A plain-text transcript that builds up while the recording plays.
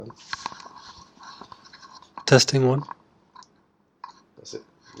Testing one. That's it.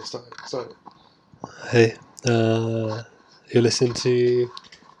 Let's start. Hey, you're listening to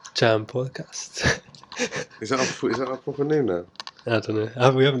Jam Podcast. Is that our proper name now? I don't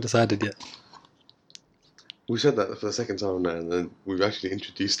know. We haven't decided yet. We said that for the second time now, and then we've actually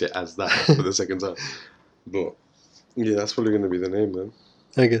introduced it as that for the second time. But yeah, that's probably going to be the name then.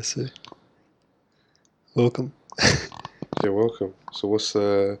 I guess so. Welcome. You're welcome. So what's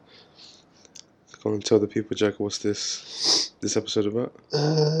go on and tell the people, Jack, what's this episode about?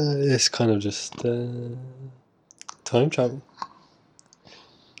 It's kind of just time travel.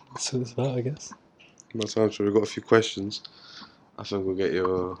 That's what it's about, I guess. My time, so we've got a few questions. I think we'll get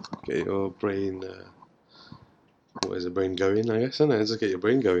your brain. What is the brain going? I guess, isn't it? Just get your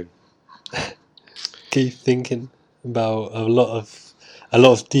brain going. Get you thinking about a lot of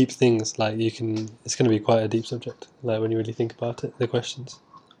deep things. Like it's going to be quite a deep subject. Like when you really think about it, the questions.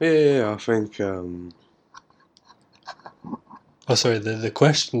 Yeah. I think. Oh, sorry. The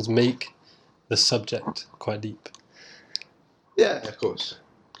questions make the subject quite deep. Yeah, of course.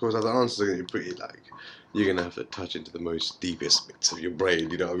 Because the answers are going to be pretty you're going to have to touch into the most deepest bits of your brain.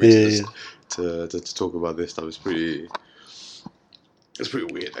 You know what I mean? Yeah. To talk about this stuff is pretty. It's pretty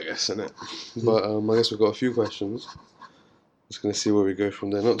weird, I guess, isn't it? But I guess we've got a few questions. Just going to see where we go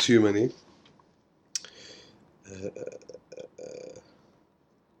from there. Not too many.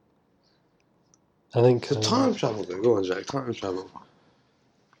 I think. So time travel, though. Go on, Jack. Time travel.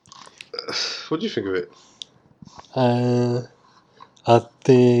 What do you think of it? I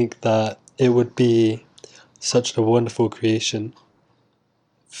think that it would be such a wonderful creation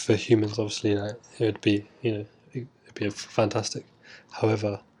for humans. Obviously, like it would be, it'd be fantastic.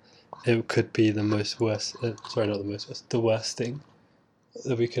 However, it could be the worst thing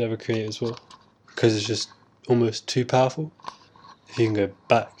that we could ever create as well, because it's just almost too powerful. If you can go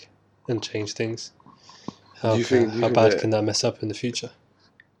back and change things, how bad can that mess up in the future?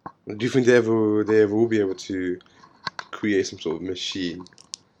 Do you think they ever will be able to create some sort of machine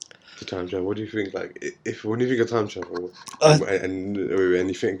to time travel? What do you think? When you think of time travel, and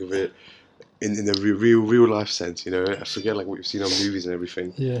you think of it in the real life sense, I forget what you've seen on movies and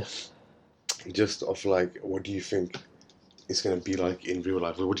everything. Yeah. Just of what do you think it's gonna be like in real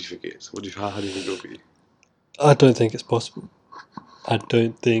life? What do you think it is? How do you think it'll be? I don't think it's possible. I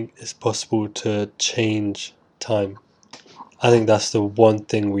don't think it's possible to change time. I think that's the one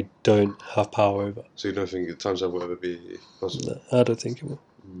thing we don't have power over. So you don't think time travel will ever be possible? No, I don't think it will.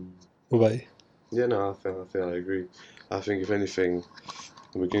 What about you? Yeah, no, I think I agree. I think if anything,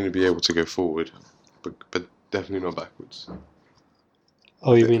 we're going to be able to go forward, but definitely not backwards.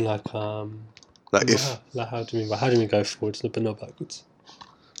 Oh, you mean like how do you mean? How do you mean go forwards but not backwards?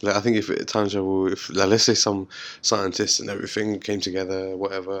 I think if time travel, let's say some scientists and everything came together,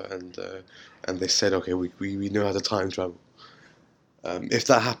 whatever, and they said, okay, we know how to time travel. If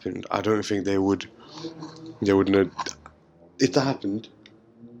that happened, I don't think they would know. If that happened,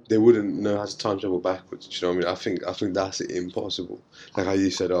 they wouldn't know how to time travel backwards. Do you know what I mean? I think that's impossible. Like how you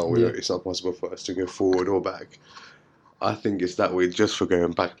said, it's not possible for us to go forward or back. I think it's that way just for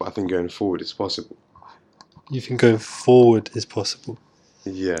going back, but I think going forward is possible. You think going forward is possible?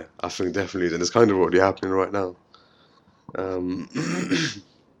 Yeah, I think definitely. And it's kind of already happening right now.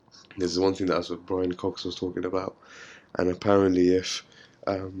 There's one thing that's what Brian Cox was talking about, and apparently if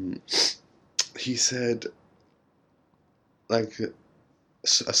he said a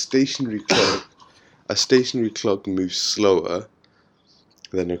stationary clock moves slower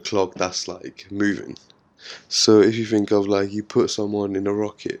than a clock that's moving. So if you think of you put someone in a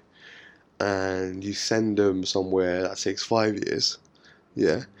rocket and you send them somewhere that takes 5 years,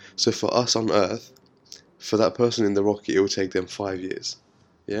 yeah. So for us on Earth, for that person in the rocket, it will take them 5 years,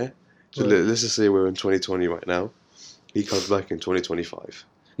 yeah. So let's just say we're in 2020 right now. He comes back in 2025.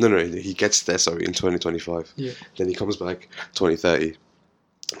 No, he gets there, in 2025. Yeah. Then he comes back 2030.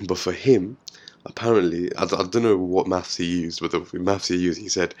 But for him, apparently, I don't know what maths he used, but the maths he used, he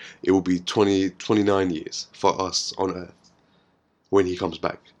said it will be 29 years for us on Earth when he comes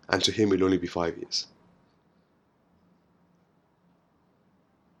back. And to him, it'll only be 5 years.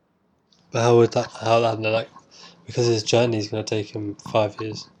 But how that because his journey is going to take him 5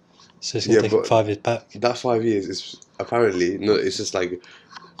 years. So it's going to take him 5 years back. That 5 years is apparently, no, it's just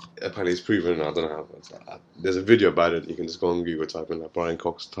apparently it's proven, I don't know how, there's a video about it, you can just go on Google, type in Brian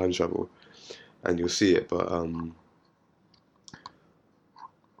Cox time travel, and you'll see it, but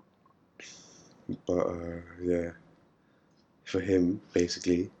yeah, for him,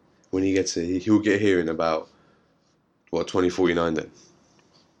 basically, when he gets here, he'll get here in about, 2049 then?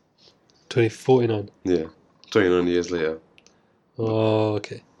 2049? Yeah, 29 years later. Oh,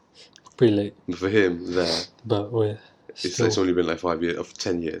 okay. Pretty late. But for him, there, But we're still... it's only been like 5 years, of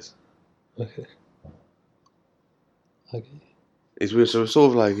 10 years. Okay. It's weird. So it's sort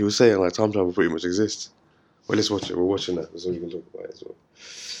of like he was saying, like time travel pretty much exists. Well, let's watch it. We're watching that, so we can talk about it as well.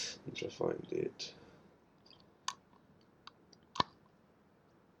 Let me try to find it.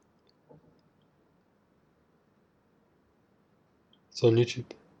 It's on YouTube.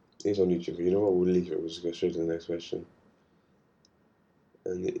 It's on YouTube. But you know what? We'll leave it. We'll just go straight to the next question.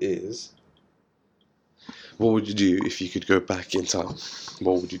 And it is, what would you do if you could go back in time?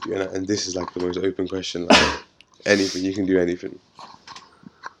 What would you do? And this is like the most open question. Like anything, you can do anything.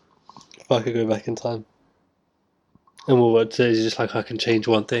 If I could go back in time. And what is it just like I can change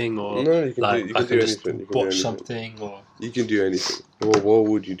one thing, or No, you can like do, you can I can do just anything. You can do watch anything. something, or You can do anything. What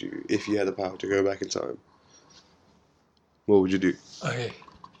would you do if you had the power to go back in time? What would you do? okay.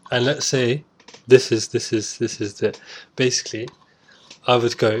 And let's say this is the basically I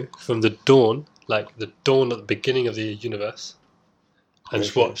would go from the dawn, like the dawn at the beginning of the universe, and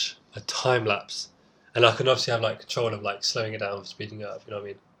just Okay. watch a time lapse, and I can obviously have like control of like slowing it down, speeding it up. You know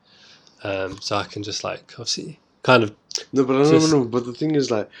what I mean? So I can just like obviously kind of No, but no. But the thing is,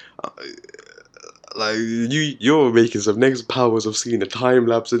 like you're making some next powers of seeing a time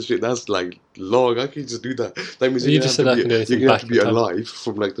lapse and shit. That's like long. I can just do that. That means You just said I can do you're anything gonna have back to be in time. alive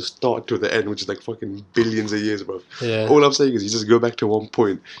from like the start to the end, which is like fucking billions of years, bro. Yeah. All I'm saying is, you just go back to one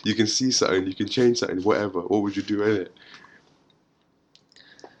point. You can see something. You can change something. Whatever. What would you do in it?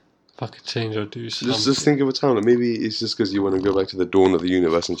 If I could change or do something. Just think of a time. Like maybe it's just because you want to go back to the dawn of the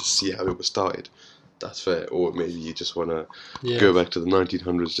universe and just see how it was started. That's fair. Or maybe you just want to Yeah. go back to the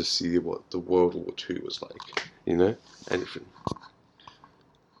 1900s to see what the World War II was like. You know, anything.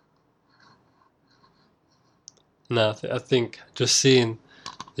 No, I think just seeing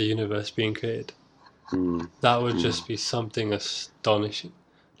the universe being created, that would just be something astonishing.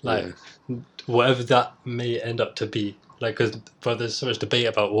 Like, whatever that may end up to be. Like, but there's so much debate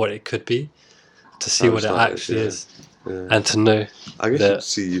about what it could be, to see How what it started, actually yeah. is, Yeah. and to know I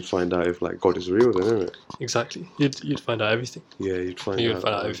guess that you'd find out if like God is real, then, isn't it? exactly. You'd find out everything. Yeah, you'd find You'd out.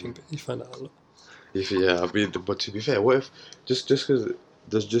 find out everything, but you'd find out a lot. But to be fair, what if just because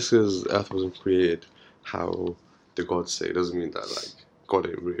Earth wasn't created how the gods say, doesn't mean that like God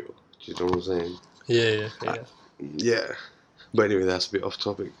ain't real. Do you know what I'm saying? Yeah. Yeah. But anyway, that's a bit off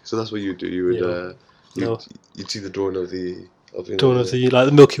topic. So that's what you do. You would No. you'd see the dawn of the Dawn of the like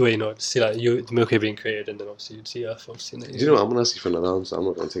the Milky Way, to see like the Milky Way being created, and then obviously you'd see Earth obviously. Do you know what? I'm gonna ask you for another answer. I'm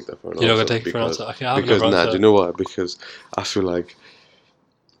not gonna take that for an answer. You're not gonna take it for an answer. Okay, I have because another answer. do you know what? Because I feel like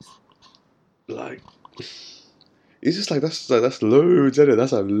it's just like that's loads, isn't it?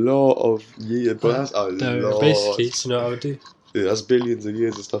 That's a lot of years, but that's a lot. Basically, you know what I would do? Yeah, that's billions of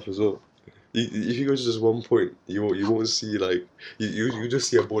years of stuff as well. If you go to just one point, you won't see like you just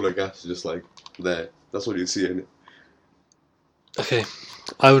see a ball of gas just like there. That's what you see in it. Okay,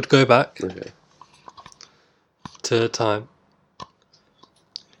 I would go back Okay. to a time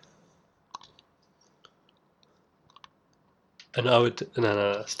and I would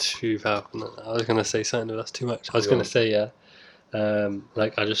no, that's too powerful. No, I was gonna say something, but that's too much. I was Go gonna on. say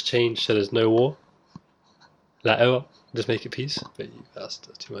like I just change so there's no war, like ever. Just make it peace, but that's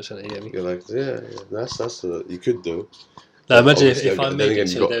too much. I get me. You're like, yeah. That's you could do. Like, imagine Obviously, if I then made again, it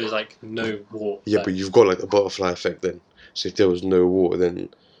you so got- there was like no war. Yeah, like, but you've got like the butterfly effect then. So if there was no war, then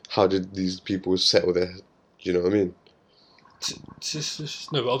how did these people settle their? Do you know what I mean?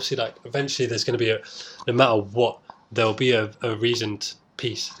 no, but obviously, like eventually, there's going to be no matter what, there'll be a reason to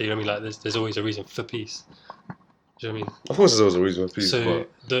peace. You know what I mean? Like there's always a reason for peace. Do you know what I mean? Of course, there was a reason for peace, So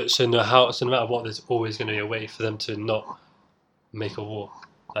but no matter what, there's always going to be a way for them to not make a war.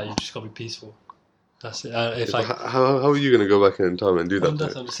 Like you just got to be peaceful. That's it. If like how are you gonna go back in time and do that? I'm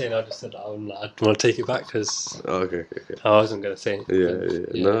just saying. I just said I want to take it back because Oh, okay. I wasn't going to say it.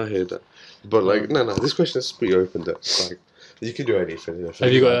 Yeah. No, I hear that. But like, no. This question is pretty open. That like, you can do anything. You know,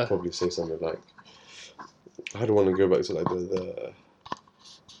 Have you got I'd a- probably say something like, I don't want to go back to like the.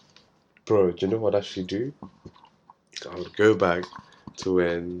 Bro, do you know what I'd actually do? I would go back to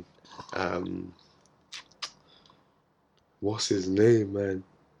when, what's his name, man?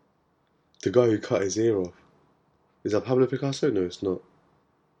 The guy who cut his ear off. Is that Pablo Picasso? No, it's not.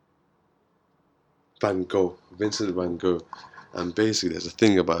 Van Gogh, Vincent Van Gogh. And basically, there's a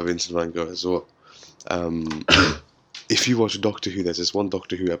thing about Vincent Van Gogh as well. If you watch Doctor Who, there's this one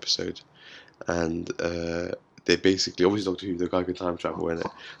Doctor Who episode, and they basically, obviously Doctor Who, the guy can time travel in it.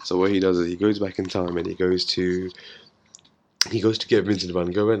 So what he does is he goes back in time and he goes to get Vincent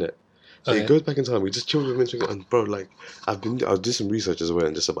Van Gogh in it. So he Okay. goes back in time. We just chilled with Vincent, and bro, like I did some research as well,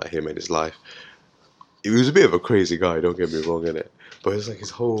 and just about him and his life. he was a bit of a crazy guy. Don't get me wrong, innit? But it's like his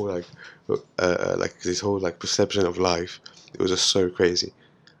whole perception of life. It was just so crazy.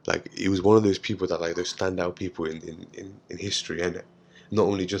 Like he was one of those people that like those standout people in history, innit? Not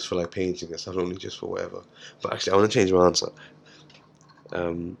only just for like painting and stuff, not only just for whatever. But actually, I want to change my answer.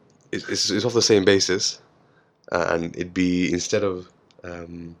 It's off the same basis, and it'd be instead of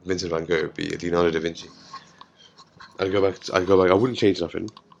Vincent van Gogh, it'd be Leonardo da Vinci. I'd go back. I wouldn't change nothing.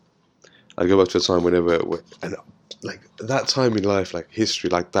 I'd go back to a time and like that time in life, like history,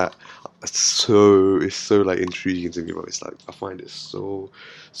 like that. It's so like intriguing to me, but it's like I find it so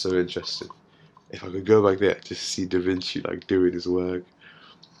interesting. If I could go back there to see Da Vinci like doing his work,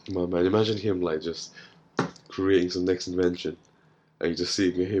 my man, imagine him like just creating some next invention. And you just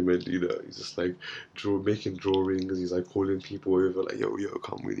seeing him, and he's just like making drawings. He's like calling people over, like yo,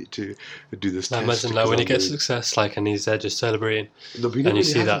 come, we need to do this. I imagine like when he gets success, like, and he's there just celebrating. No, but he never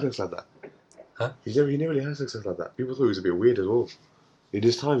really had success like that. Huh? He never really had success like that. People thought he was a bit weird as well. In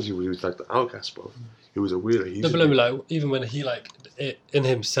his times, he was like the outcast, bro. He was a weirdo. No, but like even when he like in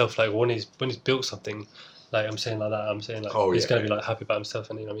himself, like when he's built something, like I'm saying like that, I'm saying like he's gonna be like happy about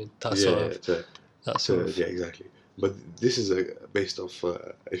himself, and you know what I mean? That's sort of yeah, exactly. But this is based off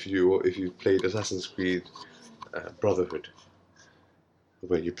if you played Assassin's Creed Brotherhood,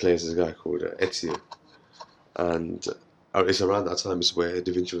 where you play as this guy called Ezio, and it's around that time is where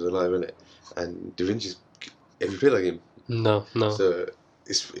Da Vinci was alive, isn't it? And Da Vinci's, have you played that game? No. So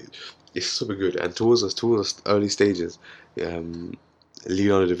it's super good, and towards us early stages,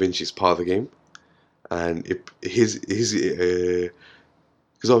 Leonardo da Vinci is part of the game, and because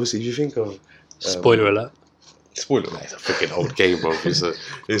obviously if you think of spoiler alert. Spoiler alert, it's a freaking old game, bro.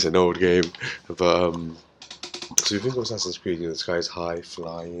 It's an old game. But so you think of Assassin's Creed, this guy's high,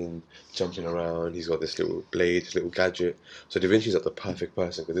 flying, jumping around. He's got this little blade, this little gadget. So Da Vinci's like the perfect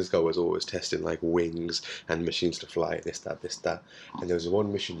person because this guy was always testing like wings and machines to fly, this, that. And there was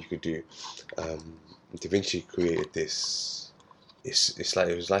one mission you could do. Da Vinci created this.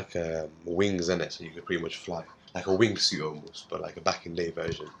 It was like wings in it, so you could pretty much fly like a wingsuit almost, but like a back in day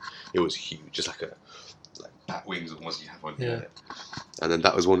version. It was huge, just like bat wings almost you have on here. And then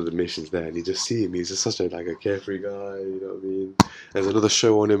that was one of the missions there, and you just see him. He's just such a carefree guy. You know what I mean? There's another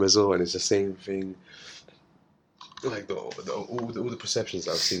show on him as well, and it's the same thing. Like all the perceptions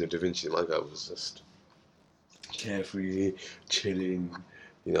that I've seen of Da Vinci, my guy was just carefree, chilling.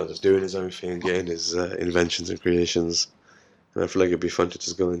 Just doing his own thing, getting his inventions and creations. And I feel like it'd be fun to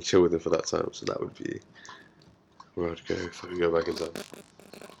just go and chill with him for that time. So that would be where I'd go if I could go back in time.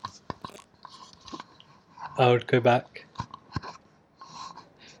 I would go back.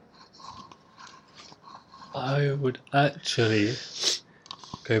 I would actually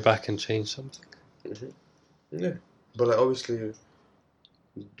go back and change something. Mm-hmm. Yeah, but obviously,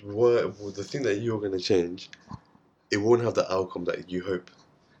 the thing that you're going to change, it won't have the outcome that you hope.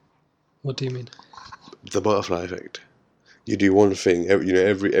 What do you mean? The butterfly effect. You do one thing,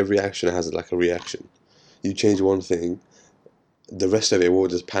 every action has like a reaction. You change one thing, the rest of it will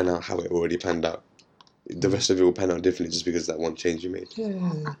just pan out how it already panned out. The rest of it will pan out differently just because of that one change you made.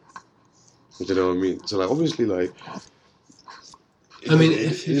 Yeah. Do you know what I mean? So obviously I mean,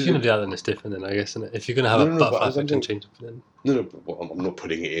 if you're gonna do that, then it's different. Then I guess, isn't it? If you're gonna have a butterfly effect and change it, then but I'm not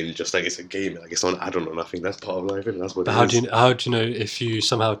putting it in just like it's a game. Like it's not an add-on or nothing. That's part of life, and that's what. But how do you know if you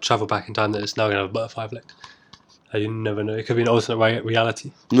somehow travel back in time that it's now gonna have a butterfly effect? You never know. It could be an alternate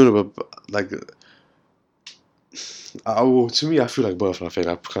reality. No, but like. To me, I feel like butterfly effect.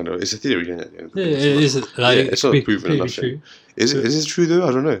 It's a theory, isn't it? Yeah, it is. It's not proven enough. Is it true though?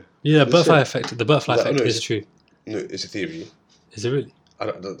 I don't know. Yeah, butterfly effect. The butterfly effect is true. No, it's a theory. Is it really?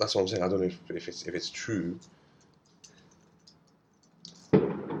 That's what I'm saying. I don't know if it's true.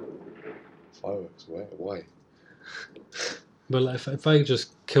 Fireworks? Why? But if I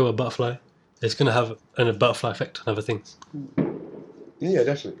just kill a butterfly, it's gonna have a butterfly effect on other things. Yeah,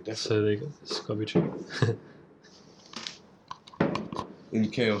 definitely. So there you go. It's gotta be true. In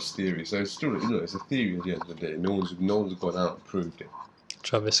chaos theory, so it's still it's a theory at the end of the day. No one's gone out and proved it.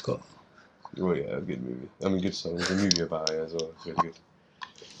 Travis Scott. Oh yeah, a good movie. I mean, good song. There's a movie about it as well. Really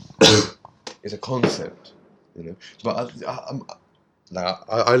good. It's a concept, But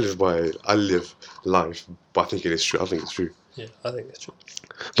I live life, but I think it is true. I think it's true. Yeah, I think it's true.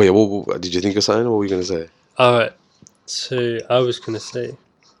 But yeah, what did you think of something? What were you gonna say? All right. So I was gonna say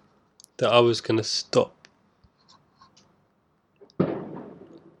that I was gonna stop.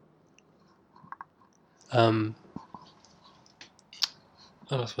 I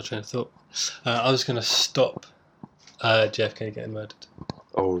lost my train of thought. I was gonna stop JFK getting murdered.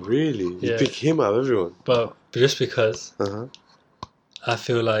 Oh really? Yeah. You pick him out of everyone? But just because I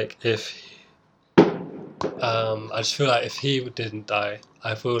feel like if I just feel like if he didn't die,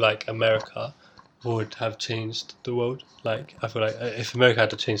 I feel like America would have changed the world. Like I feel like if America had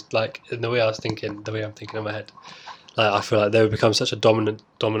to change, like in the way I'm thinking in my head, like I feel like they would become such a dominant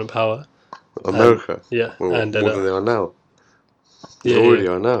power. America. Yeah, Well, and more than they are now. yeah, They already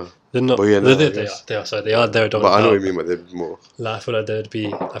yeah. are now. They're not. But yeah, no, I they are. guess. They are. Sorry, they are. They're a But dominant I know power. what you mean. But they're more. Like, I feel like there'd be.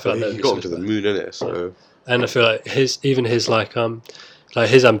 I feel like He there'd be got him to so the much moon, innit? So and I feel like his his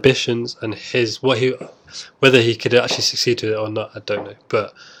ambitions and whether he could actually succeed to it or not, I don't know.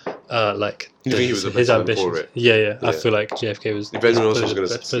 But like you think he was the his best man ambitions, for it? yeah. I Yeah. feel like JFK was. If anyone else probably was the going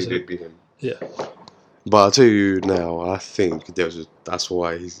to best succeed, president. it'd be him. Yeah, But I'll tell you now, I think that's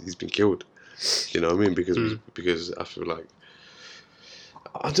why he's been killed. You know what I mean? Because I feel like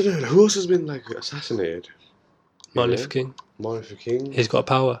I don't know who else has been like assassinated. Martin Luther King. Martin Luther King, He's got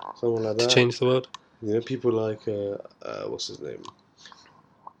power someone like to that. change the world. You know, people like what's his name?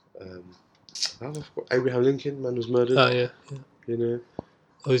 I forgot. Abraham Lincoln, man was murdered. Oh yeah. You know,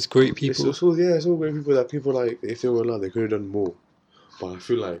 All these great people. It's all great people that people like. If they were alive, they could have done more. But I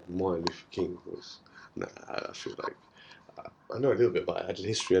feel like Martin Luther King was. Nah, I feel like I know a little bit about it. I did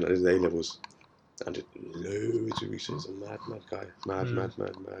history and I did A levels. I did loads of research. A mad guy, mad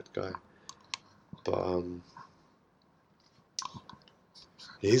guy. But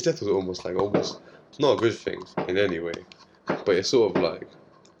his death was almost it's not a good thing in any way, but it's sort of like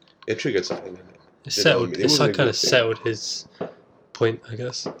it triggered something in it. It You know what I settled. mean? It It's wasn't like a kind good of thing. settled his point, I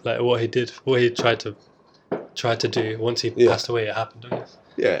guess. Like what he did, what he tried to do. Once he Yeah. passed away, it happened. I guess.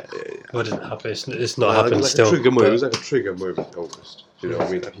 Yeah. What didn't happen? It's not Like happened a still. trigger moment. It was but- like a trigger moment almost. You know what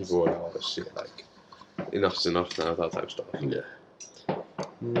I mean? Like people were like, "Oh shit!" Like enough's enough now. That type of stuff. yeah.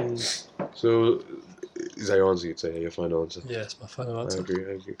 So is that your answer? You'd say your final answer. Yeah, it's my final I answer. agree.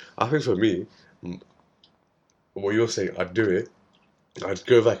 I think for me, what you're saying, I'd do it. I'd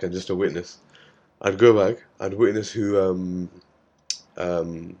go back and just a witness. I'd go back. I'd witness who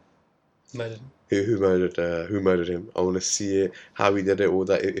Murdered. who murdered him. I want to see it, how he did it, all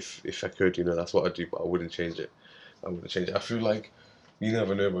that. If I could, you know, that's what I'd do. But I wouldn't change it. I feel like you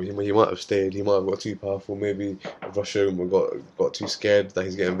never know, but he might have stayed. He might have got too powerful. Maybe Russia got too scared that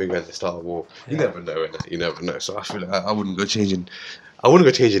he's getting bigger and they start a war. You Yeah. never know, innit? You never know. So I feel like I wouldn't go changing. I wouldn't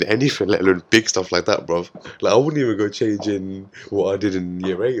go changing anything, let alone big stuff like that, bruv. Like I wouldn't even go changing what I did in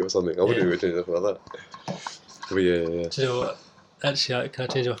year 8 or something. I wouldn't Yeah. even change something like that. But yeah. Do you know what? Actually, can I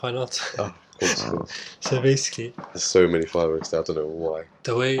change my final answer? Oh, of course. So basically, There's so many fireworks there. I don't know why.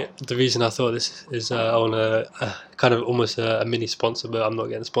 the reason I thought this is I want to kind of almost a mini sponsor, but I'm not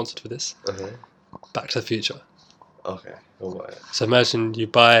getting sponsored for this. Back to the Future. Okay. Oh, right. So imagine you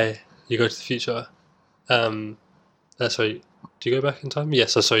go to the future. Sorry, do you go back in time?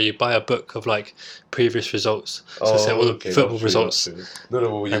 Yes. You buy a book of like previous results. So say all the football results.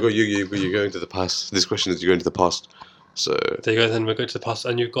 No. Well, you go into the past. This question is you go into the past. So There you go. Then we go to the past,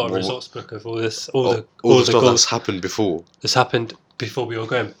 and you've got a Well, results book of all the all the goals. stuff that's happened before. This happened before we were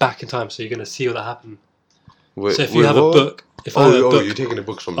going back in time, so you're going to see all that happen. Wait, So if you have a book, you're taking a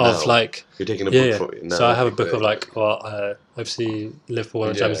book from of now. like You're taking a yeah, book from now. so I have a book okay. of like obviously Liverpool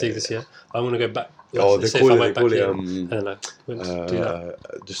won the Champions League this year. I'm going to go back. Oh, let's they say if I call went it back here, I um, don't know. Wouldn't do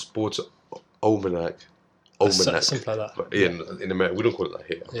that. the sports almanac. Something like that. But yeah, in America we don't call it that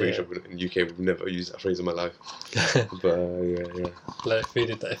here. I'm pretty Yeah. sure in the UK we've never used that phrase in my life. But yeah. Like if we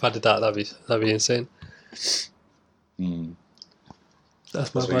did that, if I did that, that'd be insane. That's my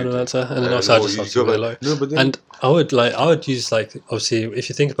That's what you final do. answer, and then And also I what, just you obviously go really back- low. No, but then And I would use like obviously if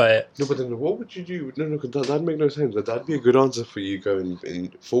you think about it, no, but then what would you do? No, because that'd make no sense. That'd be a good answer for you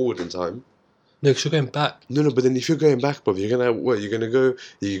going forward in time. no, because you're going back. No, but then if you're going back, bro, you're gonna what? You're gonna go.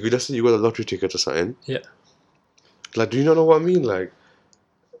 Let's say you got a lottery ticket or something. Yeah. Like, do you not know what I mean? Like,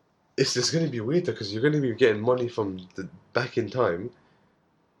 it's gonna be weird because you're gonna be getting money from the back in time.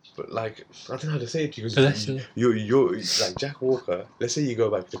 But like, I don't know how to say it to you. But that's- Because you're like Jack Walker. Let's say you go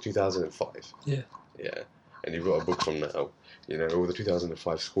back to 2005. Yeah. Yeah. And you've got a book from now. You know all the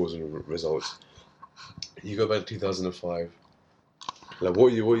 2005 scores and results. You go back to 2005. Like, what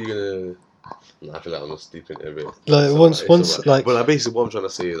are you gonna? Nah, I feel like I'm just deep in it a bit. Like, It's once- alright, it's once, alright. like- But like, basically, what I'm trying to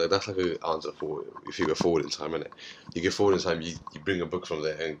say is like that's like an answer for if you go forward in time, innit? You go forward in time, you bring a book from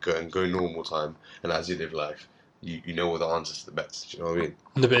there and go normal time, and as you live life, you know all the answers to the bets. Do you know what I mean?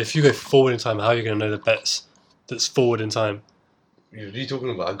 No, but if you go forward in time, how are you going to know the bets that's forward in time? What are you talking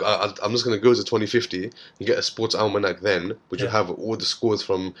about? I'm just gonna go to 2050 and get a sports almanac then, which will Yeah. have all the scores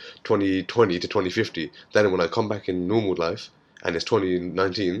from 2020 to 2050. Then when I come back in normal life and it's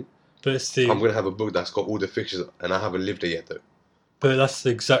 2019. But it's the I'm gonna have a book that's got all the fixtures, and I haven't lived it yet though. but that's the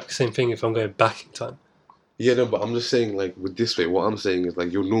exact same thing if I'm going back in time. Yeah, no, but I'm just saying like with this way, what I'm saying is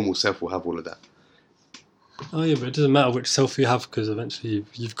like your normal self will have all of that. Oh yeah, but it doesn't matter which self you have because eventually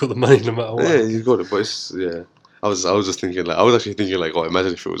you've got the money no matter what. Yeah, you got it, but it's I was just thinking like I was actually thinking like, oh,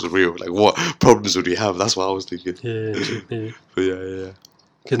 imagine if it was real. Like, what problems would we have? That's what I was thinking. Yeah, true. Yeah. But yeah.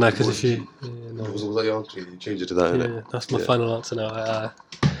 Because if you, no, Was that your answer? You changed it to that, yeah, innit? that's my Yeah. final answer now.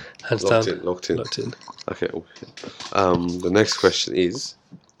 Hands Locked down, in, locked in. locked in. Okay. The next question is,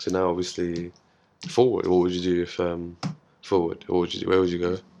 so now obviously forward. What would you do if forward? What would you do? Where would you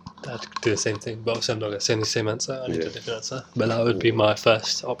go? I'd do the same thing, but obviously I'm not going to say the same answer. I need Yeah. a different answer. But that would be my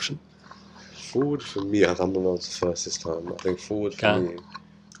first option. Forward for me, I'm going to answer first this time. I think forward for me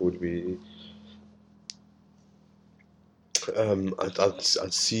would be.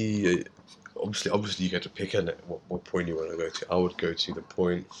 I'd see. Obviously, you get to pick what point you want to go to. I would go to the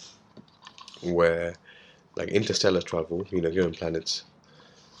point where, like, interstellar travel. You know, going planets,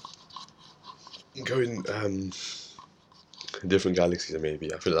 going different galaxies.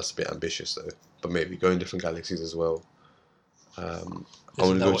 Maybe I feel that's a bit ambitious though, but maybe going different galaxies as well. I Isn't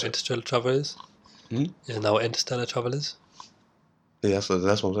want that to what go. interstellar travel is? Isn't that what interstellar travel is? Yeah, that's what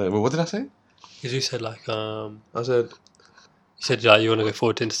I'm saying. Well, what did I say? Because you said like I said. you said like you want to go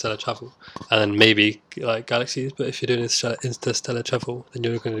forward to interstellar travel, and then maybe like galaxies. But if you're doing interstellar travel, then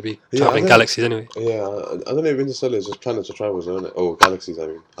you're going to be traveling galaxies anyway. Yeah, I don't know if interstellar is just planets or travels, isn't it? Oh, galaxies. I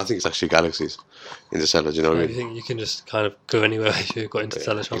mean, I think it's actually galaxies. Interstellar. Do you know what I You mean? think you can just kind of go anywhere if you've got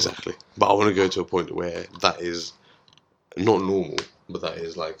interstellar travel? Exactly. But I want to go to a point where that is not normal, but that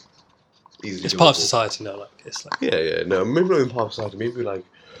is like easily. It's part of doable. society now. Like it's like Yeah. No, maybe not in part of society.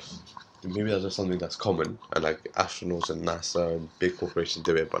 Maybe that's just something that's common, and like astronauts and NASA and big corporations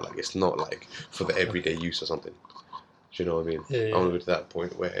do it, but like it's not like for the everyday use or something. Do you know what I mean? Yeah. I want to go to that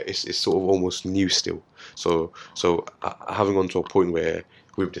point where it's sort of almost new still. So having gone to a point where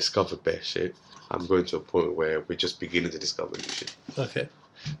we've discovered best shit, I'm going to a point where we're just beginning to discover new shit. okay,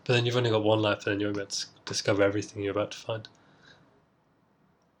 but then you've only got one life, and you're about to discover everything you're about to find.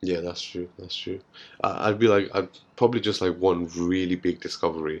 Yeah, that's true. I'd probably just like one really big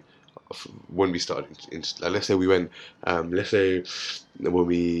discovery when we started. Like, let's say we went. Let's say when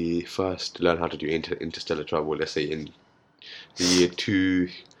we first learned how to do interstellar travel. Let's say in the year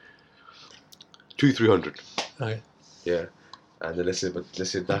 300. Okay. Yeah, and then let's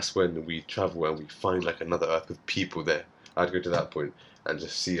say that's when we travel and we find like another Earth with people there. I'd go to that point and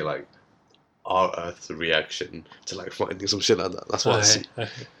just see like our Earth's reaction to like finding some shit like that. That's what I see. Okay.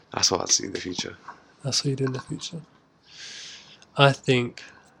 That's what I'd see in the future. That's what you do in the future. I think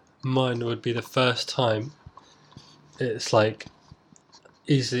mine would be the first time it's like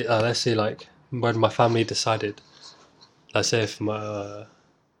easily, let's say like when my family decided, let's say if my,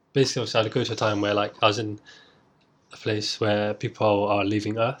 basically obviously I'd go to a time where like I was in a place where people are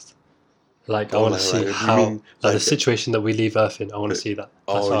leaving Earth. Like I want to see how the situation that we leave Earth in, I want to see that.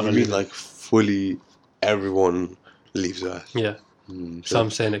 That's Oh, you mean like fully everyone leaves Earth? Yeah. So I'm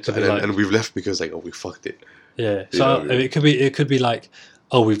saying it could be like, and we've left because like, oh, we fucked it. yeah. So it could be like,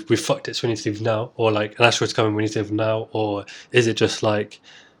 oh, we fucked it, so we need to leave now, or like an asteroid's coming, we need to leave now, or is it just like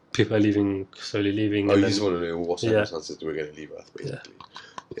people are slowly leaving? Oh, and you then, just want to know what circumstances we're going to leave Earth, basically.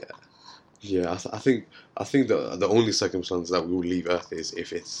 Yeah. I think the only circumstance that we will leave Earth is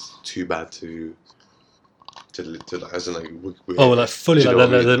if it's too bad to like, as in like like fully, like I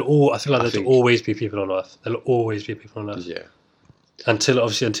feel like I there'll think- always be people on Earth. There'll always be people on Earth. Yeah. Until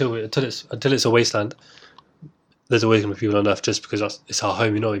it's a wasteland. There's always going to be people on Earth just because it's our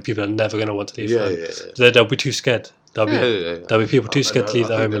home. You know, people are never going to want to leave. They'll be too scared. There'll be people too scared to leave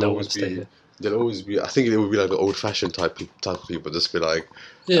their home and they'll want to stay here. There'll always be. I think it would be like the old-fashioned type of people, just be like,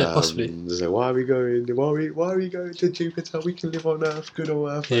 Yeah, possibly. Just like, why are we going to Jupiter? We can live on Earth, good old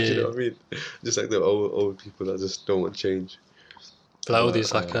Earth. Like, you know what I mean? Just like the old people that just don't want change. But like all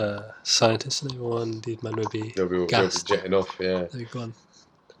these like scientists and everyone, these men would be They'll be jetting off. Yeah. They're gone.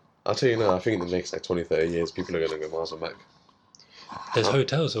 I'll tell you now. I think in the next like 20, 30 years, people are going to go miles and back. There's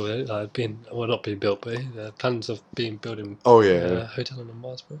hotels already, like not being built, but the plans of building. Oh yeah. Hotel on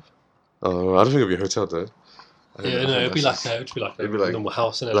Mars, bro. Oh, I don't think it'll be a hotel though. It'd be like a normal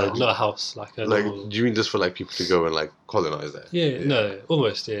house, innit? Like, not a house, like a normal... Do you mean just for like people to go and like colonize there? Yeah, no,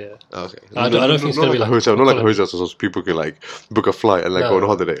 almost, yeah. Okay. I don't think it's gonna be like a hotel, not like a hotel, so people can like book a flight and like go on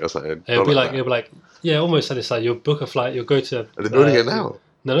holiday or something. It'll be like yeah, almost like it's like you'll book a flight, you'll go to. Are they building it now?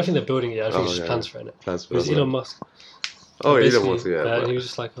 No, I don't think they're building it yet. I think it's just plans for it. Plans for it. Was Elon Musk. Oh, Elon Musk, yeah. And he was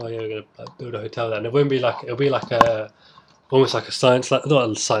just like, oh yeah, we're gonna build a hotel there, and it'll be like a almost like a science lab, not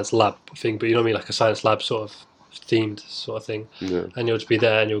a science lab thing, but you know what I mean, like a science lab sort of themed sort of thing. Yeah. And you'll just be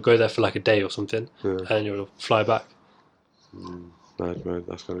there, and you'll go there for like a day or something, and you'll fly back.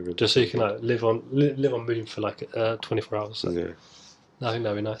 That's kind of good. Just so you can like live on Moon for like 24 hours. So. Yeah. I think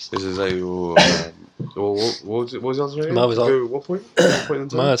that'd be nice. Is that your? What was it? What was the answer? Again? Mine was Go, what point? What point in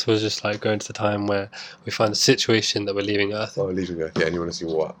time? My answer was just like going to the time where we find the situation that we're leaving Earth. Oh, leaving Earth. Yeah, and you want to see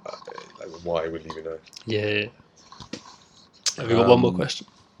what, like, why we're leaving Earth. Yeah. Have we got one more question?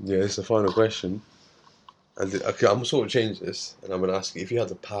 Yeah, this is the final question. And okay, I'm sort of change this, and I'm going to ask you if you had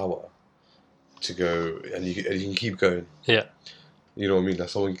the power to go, and you can keep going. Yeah. You know what I mean? Like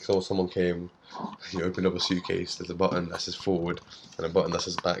someone came, you opened up a suitcase. There's a button that says forward and a button that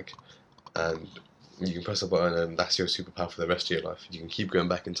says back, and you can press a button, and that's your superpower for the rest of your life. You can keep going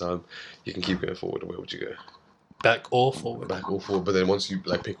back in time. You can keep going forward. Where would you go? Back or forward? Back or forward. But then once you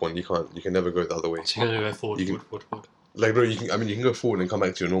like pick one, you can never go the other way. So you're gonna go forward, forward. Like bro, you can go forward and come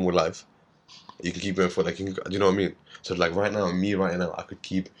back to your normal life. You can keep going forward. Like do you know what I mean? So like right now, I could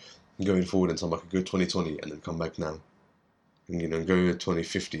keep going forward in time. I could go 2020 and then come back now. And, you know, go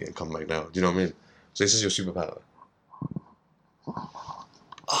 2050 and come back now. Do you know what I mean? So this is your superpower.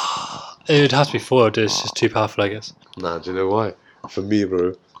 It would have to be forward. It's just too powerful, I guess. Nah, do you know why? For me,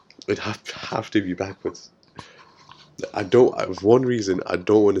 bro, it'd have to be backwards. One reason, I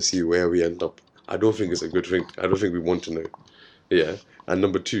don't want to see where we end up. I don't think it's a good thing. I don't think we want to know. Yeah. And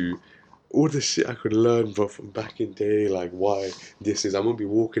number two, all the shit I could learn, bro, from back in day, like why this is. I'm gonna be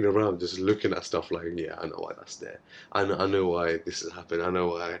walking around just looking at stuff like, yeah, I know why that's there. I know why this has happened. I know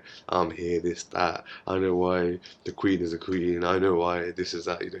why I'm here, this, that. I know why the queen is a queen. I know why this is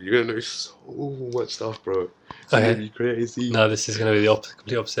that. You know, you're gonna know so much stuff, bro. It's gonna be crazy. No, this is gonna be the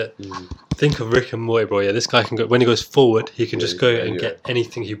complete opposite. Think of Rick and Morty, bro. Yeah, this guy can go when he goes forward. He can just go and get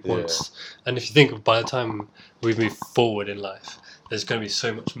anything he wants. Yeah. And if you think by the time we move forward in life, there's going to be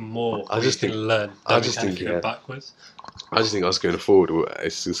so much more we can learn than we can if you go backwards. I just think us going forward,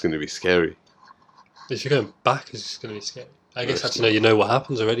 it's just going to be scary. If you're going back, it's just going to be scary. I guess you know what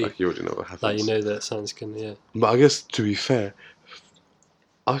happens already. Like you already know what happens. Like you know that something's going to, But I guess, to be fair,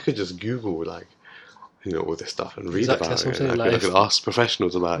 I could just Google, like, you know, all this stuff and read about it. I could ask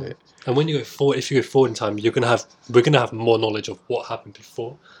professionals about it. And when you go forward, if you go forward in time, we're going to have more knowledge of what happened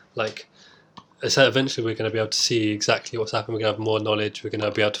before. Like, so eventually we're going to be able to see exactly what's happened. We're going to have more knowledge. We're going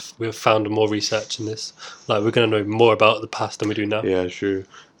to be able to. We've found more research in this. Like we're going to know more about the past than we do now. Yeah, true.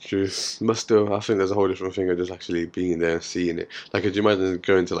 But still, I think there's a whole different thing of just actually being there and seeing it. Like, could you imagine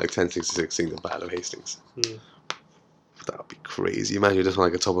going to like 1066, seeing the Battle of Hastings? That would be crazy. Imagine you're just on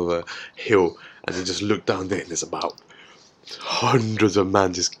like the top of a hill and you just look down there and there's about hundreds of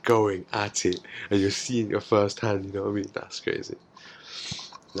men just going at it, and you're seeing it firsthand. You know what I mean? That's crazy.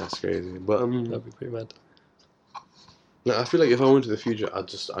 That's crazy, but that'd be pretty mad. No, I feel like if I went to the future,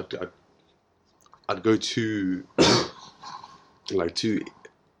 I'd go to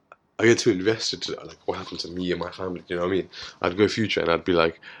I get too invested to like what happened to me and my family. You know what I mean? I'd go future and I'd be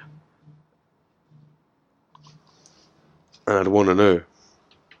like, and I'd want to know.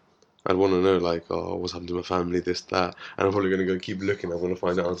 I'd want to know like, oh, what's happened to my family, this, that, and I'm probably gonna go keep looking. I want to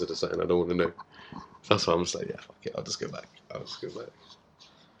find the answer to something I don't want to know. That's why I'm just like, yeah, fuck it, I'll just go back.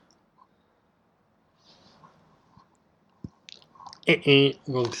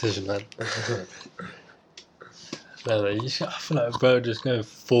 Wrong decision, man. No, I feel like, bro, just going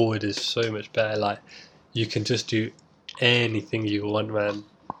forward is so much better. Like, you can just do anything you want, man.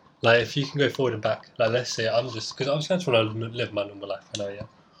 Like, if you can go forward and back, like, let's say because I was just want to live my normal life, I know, yeah.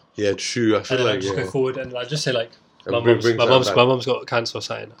 Yeah, true. I feel like just go forward and like just say like my mum's got cancer or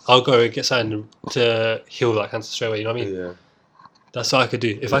something. I'll go and get something to heal that cancer straight away. You know what I mean? Yeah. That's what I could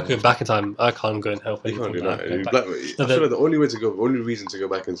do. If I could go back in time, I can't go and help anyone. You can't do that. I feel like the only reason to go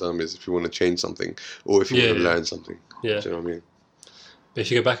back in time is if you want to change something or if you want to learn something. Yeah. Do you know what I mean? But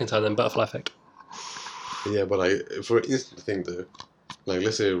if you go back in time, then butterfly effect. Yeah, but like for an instant thing though, like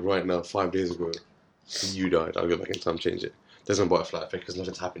let's say right now, 5 days ago, you died. I'll go back in time, change it. There's no butterfly effect because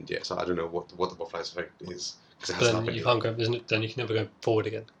nothing's happened yet, so I don't know what the butterfly effect is. But then you can't go. Then you can never go forward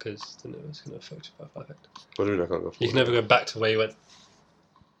again because then it's going to affect your butterfly effect. What do you mean I can't go forward? You can never go back to where you went.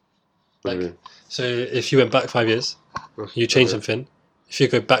 Like, so if you went back 5 years, you change something. If you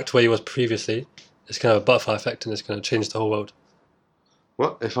go back to where you was previously, it's going to have a butterfly effect and it's going to change the whole world.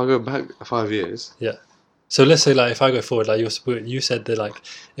 What? If I go back 5 years? Yeah. So let's say like if I go forward, like you said that like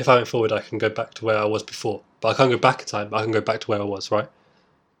if I went forward, I can go back to where I was before, but I can't go back in time. I can go back to where I was, right?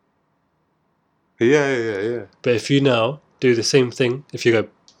 Yeah. But if you now do the same thing, if you go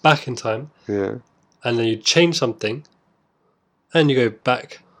back in time, and then you change something, and you go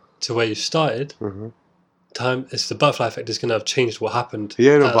back to where you started, time it's the butterfly effect is going to have changed what happened at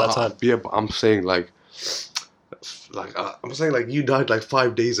that time. Yeah, but I'm saying like you died like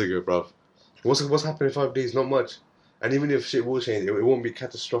 5 days ago, bro. What's happening in 5 days? Not much. And even if shit will change, it won't be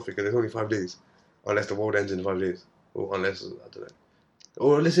catastrophic because it's only 5 days, unless the world ends in 5 days, or unless I don't know.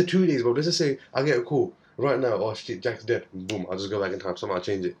 Or let's say 2 days, bro. Let's just say I get a call right now. Oh shit, Jack's dead. Boom. I'll just go back in time. Somehow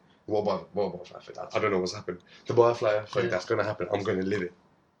change it. What about butterfly effect? I don't know what's happened. The butterfly effect that's gonna happen. I'm gonna live it.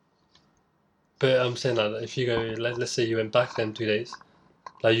 But I'm saying that if you go, let's say you went back then 2 days,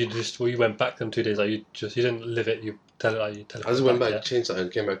 like you went back them 2 days, like you didn't live it. You tell. I just went back, changed something,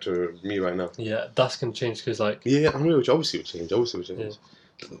 and came back to me right now. Yeah, that's gonna change because like. Yeah, I know. Which obviously will change. Obviously will change.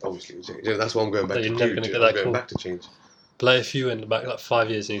 Yeah, that's why I'm going back But to you're never change. gonna get I'm that going cool. back to change. But like if you went back like 5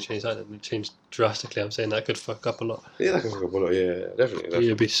 years and you changed that, and it changed drastically. I'm saying that could fuck up a lot. Yeah, that can fuck up a lot. Yeah, definitely.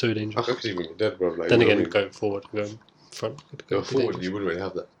 It'd be so dangerous. I could even be dead, bro. Like, Then you know again, what I mean? going forward, going front. Go forward, you wouldn't really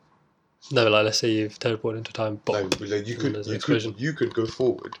have that. No, like let's say you've teleported into time, Like you could go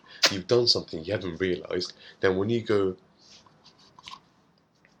forward. You've done something you haven't realized. Then when you go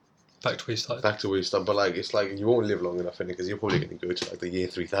back to where you started. back to where you start, but like it's like you won't live long enough in it because you're probably going to go to like the year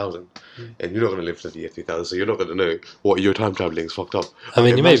 3000, and you're not going to live to the year 3000, so you're not going to know what your time traveling's fucked up. I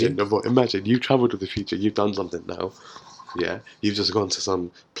mean, imagine you've travelled to the future, you've done something now. Yeah, you've just gone to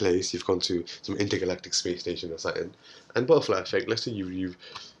some place, you've gone to some intergalactic space station or something, and butterfly effect. Let's say you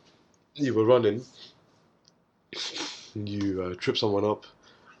were running, you trip someone up,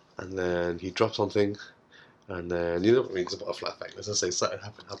 and then he dropped something, and then you know what I mean. It's a butterfly effect. Let's just say something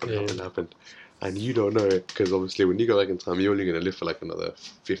happened, and you don't know it because obviously when you go back in time, you're only going to live for like another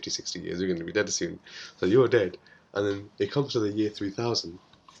 50, 60 years. You're going to be dead soon, so you're dead, and then it comes to the year 3000,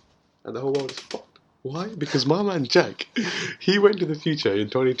 and the whole world is fucked. Why? Because my man Jack, he went to the future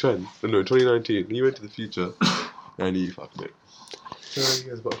in 2019. He went to the future, and he fucked it. So he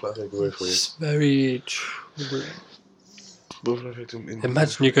has butterfly effect away for you. It's very true. Butterfly effect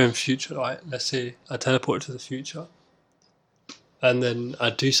Imagine you go in future, right? Let's say I teleport to the future, and then I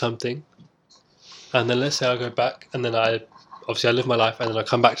do something, and then let's say I go back, and then I live my life, and then I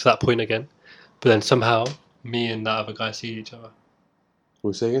come back to that point again, but then somehow me and that other guy see each other.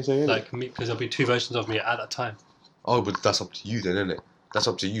 Well, say again. Like me, because there'll be two versions of me at that time. Oh, but that's up to you then, isn't it? That's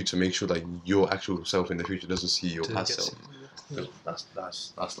up to you to make sure that your actual self in the future doesn't see your past self. Yeah. That's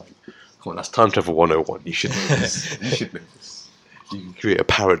like, come on, that's time travel 101. You should know this. You should know this. You can create a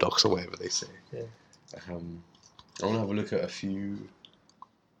paradox or whatever they say. Yeah. I want to have a look at a few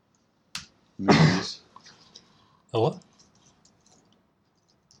movies. A what?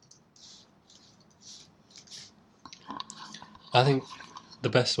 I think the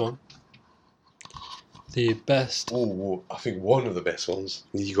best one. The best. Oh, I think one of the best ones.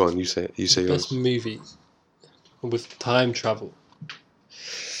 You go on. You say it. You say yours. Best movie with time travel.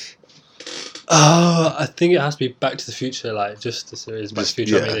 I think it has to be Back to the Future. Like just the series Back to the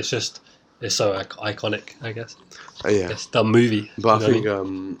Future. Yeah. I mean, it's so iconic. I guess. Yeah. It's the movie. But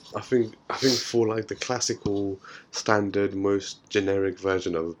I think for like the classical, standard, most generic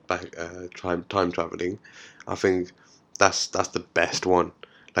version of time traveling, I think that's the best one.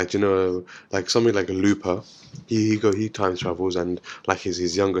 Like, you know, like something like a Looper, he time travels and like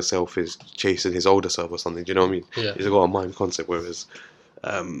his younger self is chasing his older self or something. Do you know what I mean? Yeah. He's got a mind concept, whereas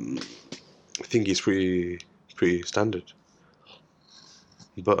I think he's pretty standard.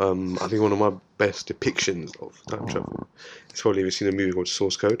 But I think one of my best depictions of time travel is probably, have you seen a movie called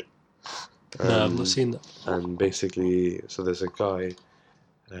Source Code? No, I've not seen that. And basically, so there's a guy,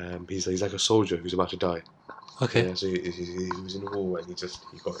 he's like a soldier who's about to die. Okay. Yeah, so he was in the war and he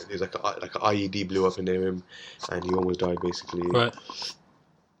was like an IED blew up near him, and he almost died basically. Right.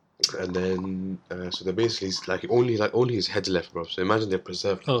 And then so they're basically like only his head's left, bro. So imagine they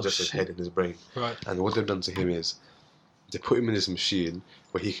preserved just his head and his brain. Right. And what they've done to him is they put him in this machine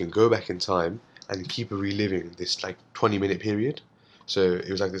where he can go back in time and keep reliving this like 20-minute period. So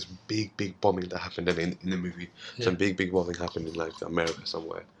it was like this big bombing that happened in the movie. Yeah. Some big bombing happened in like America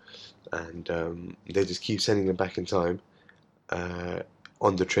somewhere. And they just keep sending him back in time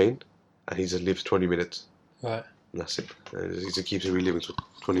on the train, and he just lives 20 minutes. Right. And that's it. And he just keeps reliving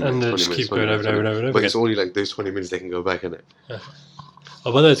 20 minutes. And they just keep going over and over. But it's only like those 20 minutes they can go back in it. Yeah.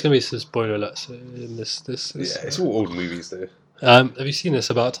 Oh, well, there's going to be some spoiler alerts in this. Yeah, it's all old movies though. Have you seen this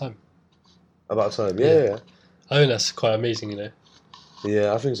About Time? About Time, yeah. I think that's quite amazing, you know.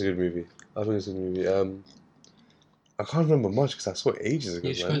 Yeah, I think it's a good movie. I can't remember much because I saw it ages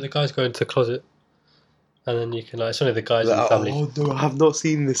ago. The guys go into the closet, and then you can it's only the guys in the family. Oh no, I have not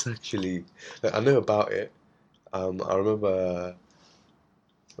seen this actually. Like, I know about it. I remember.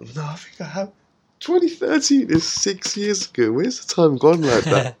 No, I think I have. 2013 is 6 years ago. Where's the time gone like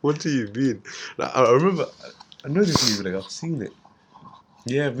that? What do you mean? Like, I remember. I know this movie. Like I've seen it.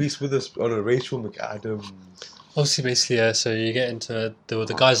 Yeah, Reese Witherspoon. Rachel McAdams. Obviously, basically, so you get into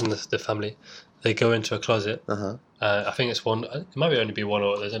the guys in the family. They go into a closet. Uh-huh. I think it's one. It might only be one,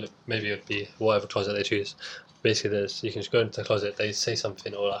 or maybe it'd be whatever closet they choose. basically you can just go into the closet, they say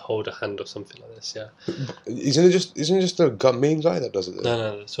something or like hold a hand or something like this. Yeah. Isn't it just the main guy that does it? Then?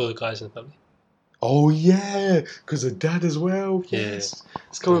 No, it's all the guys in the family. Oh yeah, because the dad as well. Yes,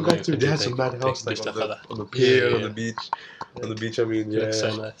 it's coming back to. They had some mad house like on the pier, on the beach, on the beach. I mean, yeah,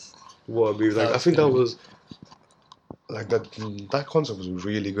 so nice. What a movie! Like I think that was like that concept was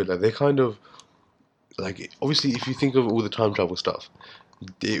really good. Like they kind of like obviously if you think of all the time travel stuff,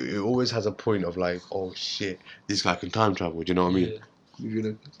 it always has a point of like, oh shit, this guy can time travel. Do you know what I mean? You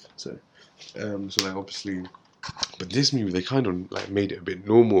know, so like obviously, but this movie they kind of like made it a bit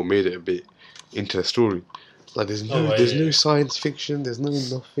normal, made it a bit into the story. Like there's no science fiction, there's no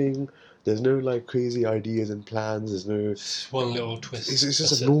nothing, there's no like crazy ideas and plans, there's no just one little twist. It's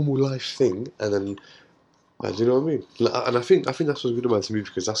just a normal life thing, and then do you know what I mean? And I think that's what's good about this movie,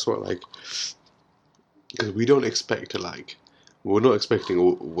 because that's what like, because we don't expect to like, we're not expecting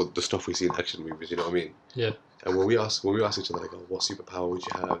what the stuff we see in action movies. You know what I mean? Yeah. And when we ask each other like, oh, what superpower would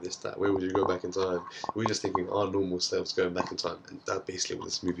you have? This, that. Where would you go back in time? We're just thinking our normal selves going back in time, and that's basically what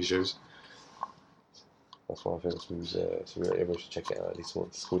this movie shows. That's why I think this movie's so everyone should check it out at least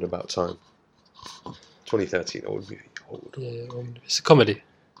once. It's called About Time. 2013, old movie. Old. Yeah, it's a comedy.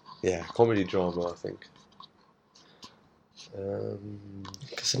 Yeah, comedy drama, I think.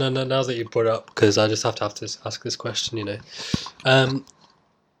 Because now that you brought it up, because I just have to ask this question, you know.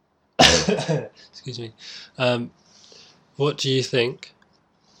 Excuse me. What do you think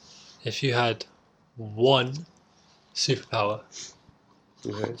if you had one superpower?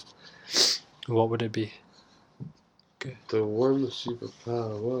 Okay. What would it be? Okay. The one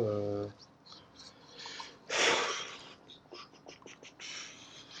superpower.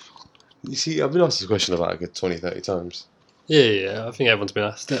 You see, I've been asked this question about a good 20, 30 times. Yeah. I think everyone's been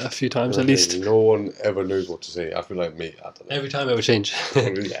asked it a few times at least. No one ever knows what to say. I feel like me, I don't know. Every time it will change.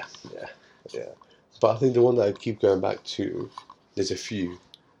 Yeah. But I think the one that I keep going back to, there's a few.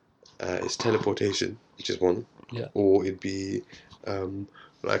 It's teleportation, which is one. Yeah. Or it'd be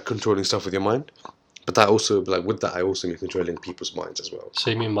like controlling stuff with your mind. But that also, like with that, I also mean controlling people's minds as well.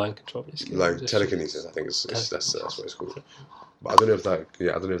 So you mean mind control, basically? Like telekinesis, I think that's what it's called. But I don't know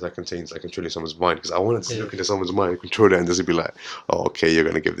if that contains like controlling someone's mind, because I wanted to look into someone's mind, control it, and just be like, oh, okay, you're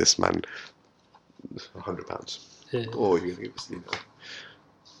gonna give this man £100, or you're gonna give this, you know.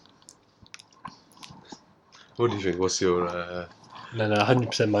 What do you think? What's your? No,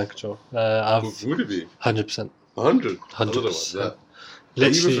 100% mind control. Would it be 100%? 100. 100%. Yeah.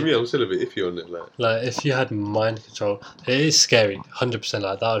 Even for me, I'm still a bit iffy on it. Like if you had mind control, it is scary. 100%.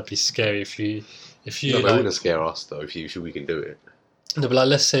 Like that would be scary if you. No, but it wouldn't scare us though. If we can do it. No, but like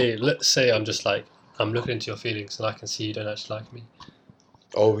let's say I'm just like I'm looking into your feelings and I can see you don't actually like me.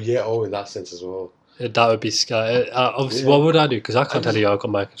 Oh yeah. Oh, in that sense as well. That would be scary. Obviously, what would I do? Because I can't tell you I've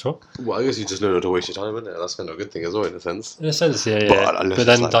got mind control. Well, I guess you just know not to waste your time, isn't it? That's kind of a good thing as well, in a sense. In a sense, yeah. But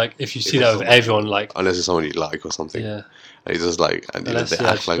then, like, if you see that with everyone, like, unless it's someone you like or something, yeah, and it's just like, and they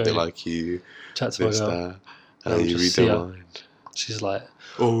act like they like you, chat to my girl, and you read their mind. She's like,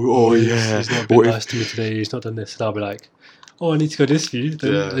 oh yeah, he's not been nice to me today. He's not done this, and I'll be like, oh, I need to go this for you.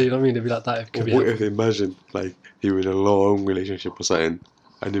 Then, you know what I mean? It'd be like that. What if imagine like you're in a long relationship or something,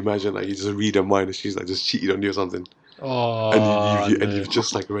 and imagine like you just read her mind and she's like just cheated on you or something. Oh, and you've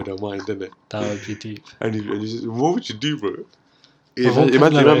just like read her mind, didn't it? That would be deep. And you just, what would you do, bro?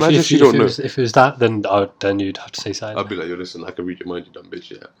 Imagine she don't know. If it was that, then you'd have to say something. I'd be like, yo, listen, I can read your mind, you dumb bitch.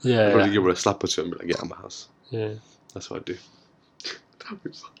 Yeah. I'd probably give her a slap or two and be like, get out of my house. Yeah. That's what I'd do. That'd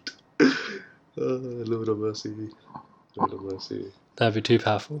be fucked. Lord of mercy. Lord of mercy. That'd be too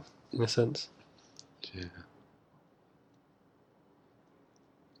powerful, in a sense. Yeah.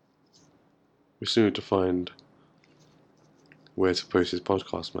 We still need to find where to post this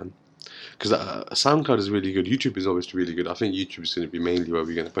podcast, man. Because SoundCloud is really good. YouTube is obviously really good. I think YouTube is going to be mainly where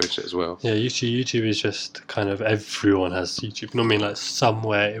we're going to post it as well. Yeah, YouTube is just kind of everyone has YouTube. I mean, like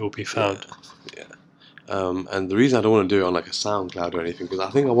somewhere it will be found. Yeah. And the reason I don't want to do it on like a SoundCloud or anything, because I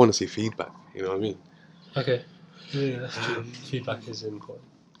think I want to see feedback. You know what I mean? Okay. Yeah, that's true. Feedback is important.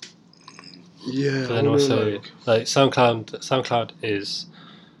 Yeah. But then also, like SoundCloud is,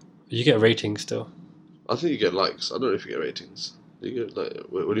 you get ratings still. I think you get likes. I don't know if you get ratings. You get like,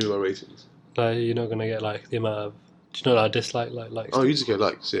 what do you mean by ratings? Like you're not gonna get like the amount of. Do you know like dislike likes? Oh, you just get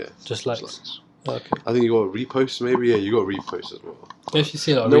likes, yeah. Just likes. Okay. I think you got reposts, maybe. Yeah, you got reposts as well. If you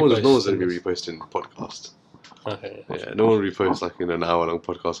see like no one's gonna be reposting podcast. Okay. Yeah, no one reposts like in an hour-long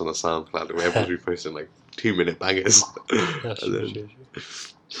podcast on a SoundCloud where everyone's reposting like 2-minute bangers. That's true.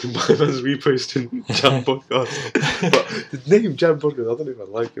 My man's reposting Jam Podcast. But the name Jam Podcast, I don't know if I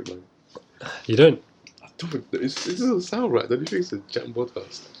like it, man. You don't? I don't. It doesn't sound right. Don't you think it's a Jam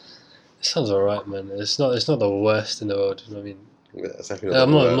Podcast? It sounds alright, man. It's not the worst in the world. You know what I mean? Yeah, it's definitely I'm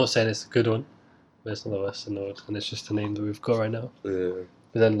not. not saying it's a good one, but it's not the worst in the world, and it's just the name that we've got right now. Yeah.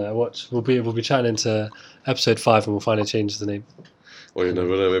 But then we'll be chatting into episode 5, and we'll finally change the name. Or you never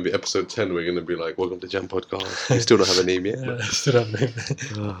know, maybe episode 10 we're gonna be like, "Welcome to Jam Podcast." We still don't have a name yet. Yeah, still have a name.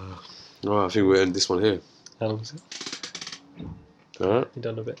 Alright, I think we'll end this one here. How long is it? Alright. You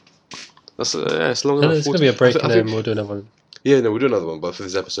done a bit. That's it's long No, enough. it's gonna be a break, I and think- then we'll do another one. Yeah, no, we'll do another one, but for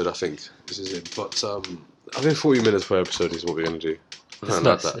this episode, I think this is it. But I think 40 minutes per episode is what we're gonna do. I It's like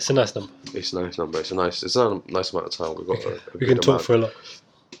nice. that. It's a nice number. It's a nice number. It's a nice amount of time. We've got. We can talk for a lot.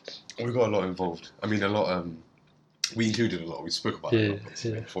 We got a lot involved. I mean, a lot. We included a lot. We spoke about Yeah, it a lot,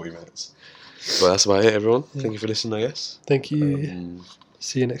 basically, yeah. 40 minutes. But that's about it, everyone. Thank you for listening, I guess. Thank you.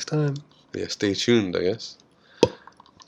 See you next time. Yeah, stay tuned, I guess.